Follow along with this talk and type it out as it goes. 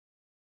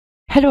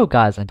Hello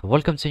guys and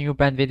welcome to a new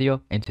brand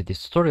video. In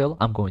today's tutorial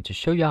I'm going to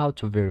show you how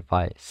to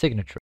verify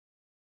signature.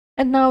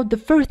 And now the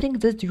first thing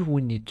that you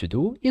will need to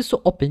do is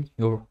to open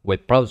your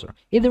web browser.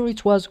 Either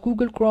it was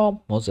Google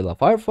Chrome, Mozilla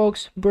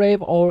Firefox,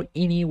 Brave, or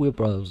any web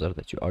browser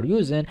that you are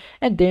using,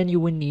 and then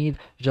you will need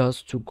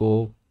just to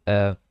go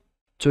to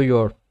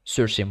your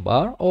searching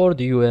bar or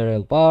the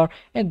URL bar,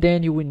 and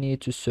then you will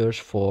need to search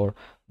for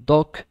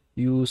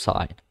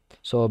DocuSign.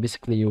 So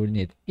basically you will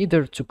need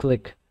either to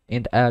click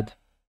and add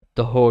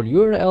the whole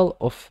URL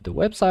of the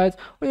website,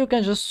 or you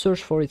can just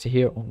search for it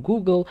here on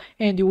Google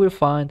and you will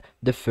find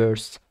the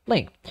first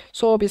link.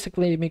 So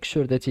basically make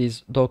sure that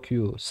is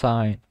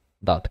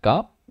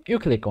DocuSign.com. You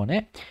click on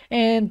it,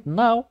 and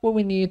now we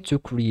will need to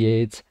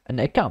create an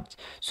account.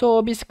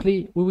 So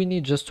basically we will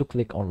need just to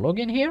click on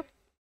login here.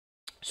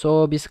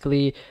 So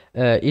basically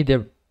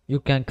either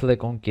you can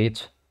click on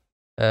get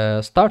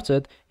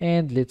started,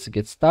 and let's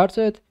get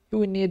started. You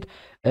will need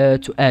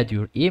to add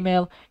your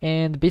email,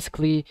 and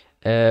basically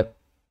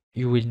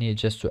you will need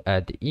just to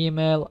add the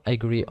email,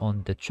 agree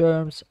on the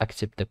terms,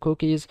 accept the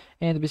cookies,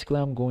 and basically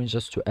I'm going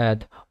just to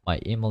add my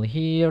email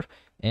here,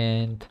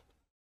 and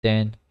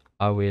then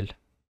I will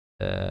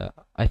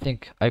I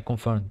think I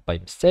confirmed by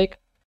mistake.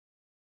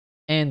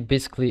 And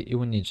basically you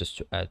will need just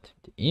to add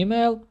the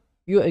email,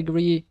 you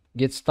agree,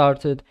 get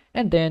started,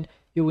 and then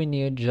you will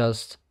need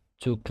just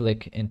to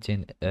click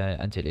until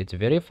it's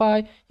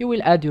verified. You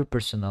will add your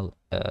personal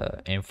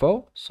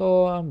info.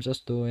 So I'm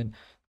just doing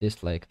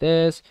this like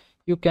this.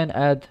 You can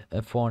add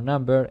a phone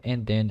number,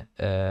 and then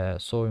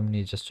so you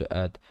need just to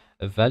add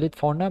a valid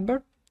phone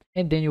number,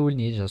 and then you will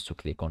need just to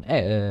click on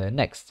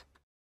next.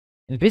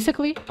 And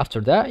basically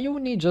after that you will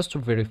need just to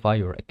verify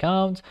your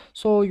account.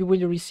 So you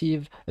will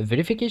receive a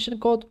verification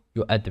code,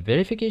 you add the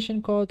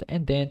verification code,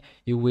 and then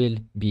you will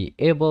be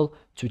able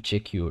to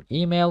check your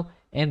email,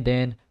 and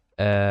then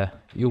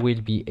you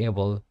will be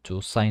able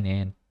to sign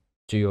in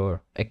to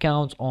your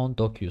account on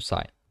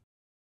DocuSign.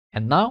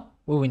 And now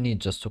we will need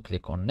just to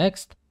click on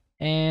next,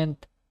 and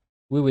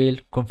we will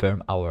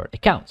confirm our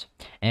account.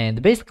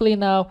 And basically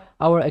now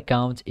our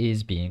account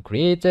is being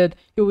created.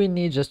 You will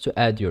need just to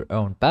add your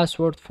own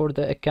password for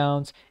the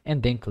account,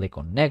 and then click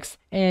on next.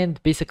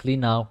 And basically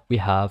now we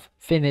have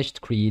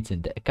finished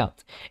creating the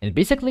account. And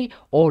basically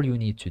all you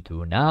need to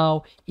do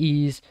now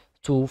is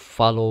to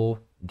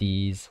follow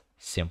these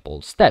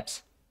simple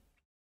steps.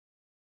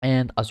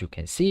 And as you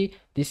can see,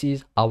 this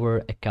is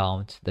our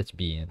account that's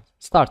being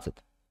started.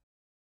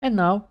 And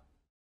now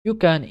you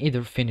can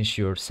either finish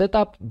your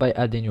setup by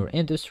adding your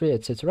industry,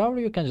 etc., or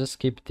you can just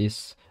skip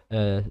these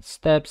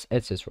steps,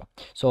 etc.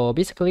 So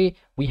basically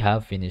we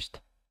have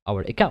finished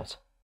our account.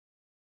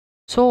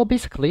 So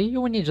basically you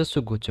will need just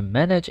to go to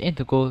manage and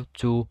to go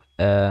to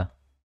the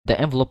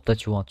envelope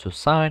that you want to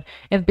sign.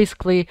 And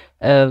basically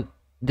the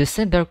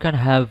sender can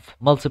have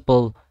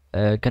multiple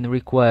can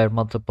require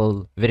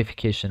multiple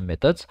verification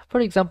methods. For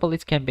example,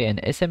 it can be an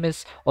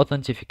SMS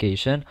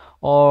authentication,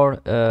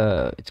 or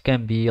it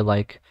can be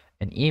like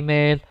an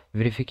email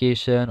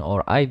verification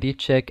or ID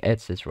check,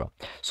 etc.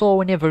 So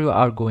whenever you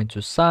are going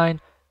to sign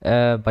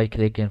by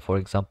clicking, for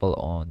example,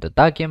 on the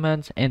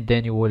document, and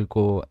then you will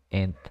go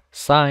and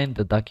sign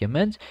the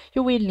document,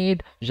 you will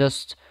need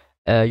just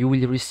you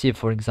will receive,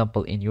 for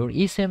example, in your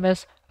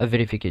SMS a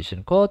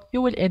verification code.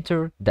 You will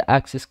enter the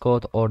access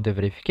code or the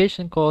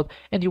verification code,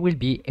 and you will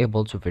be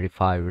able to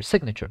verify your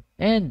signature.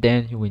 And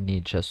then you will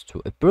need just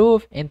to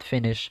approve and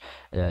finish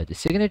the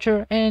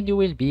signature, and you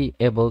will be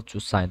able to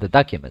sign the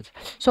document.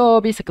 So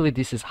basically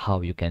this is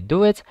how you can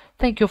do it.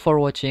 Thank you for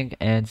watching,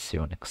 and see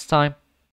you next time.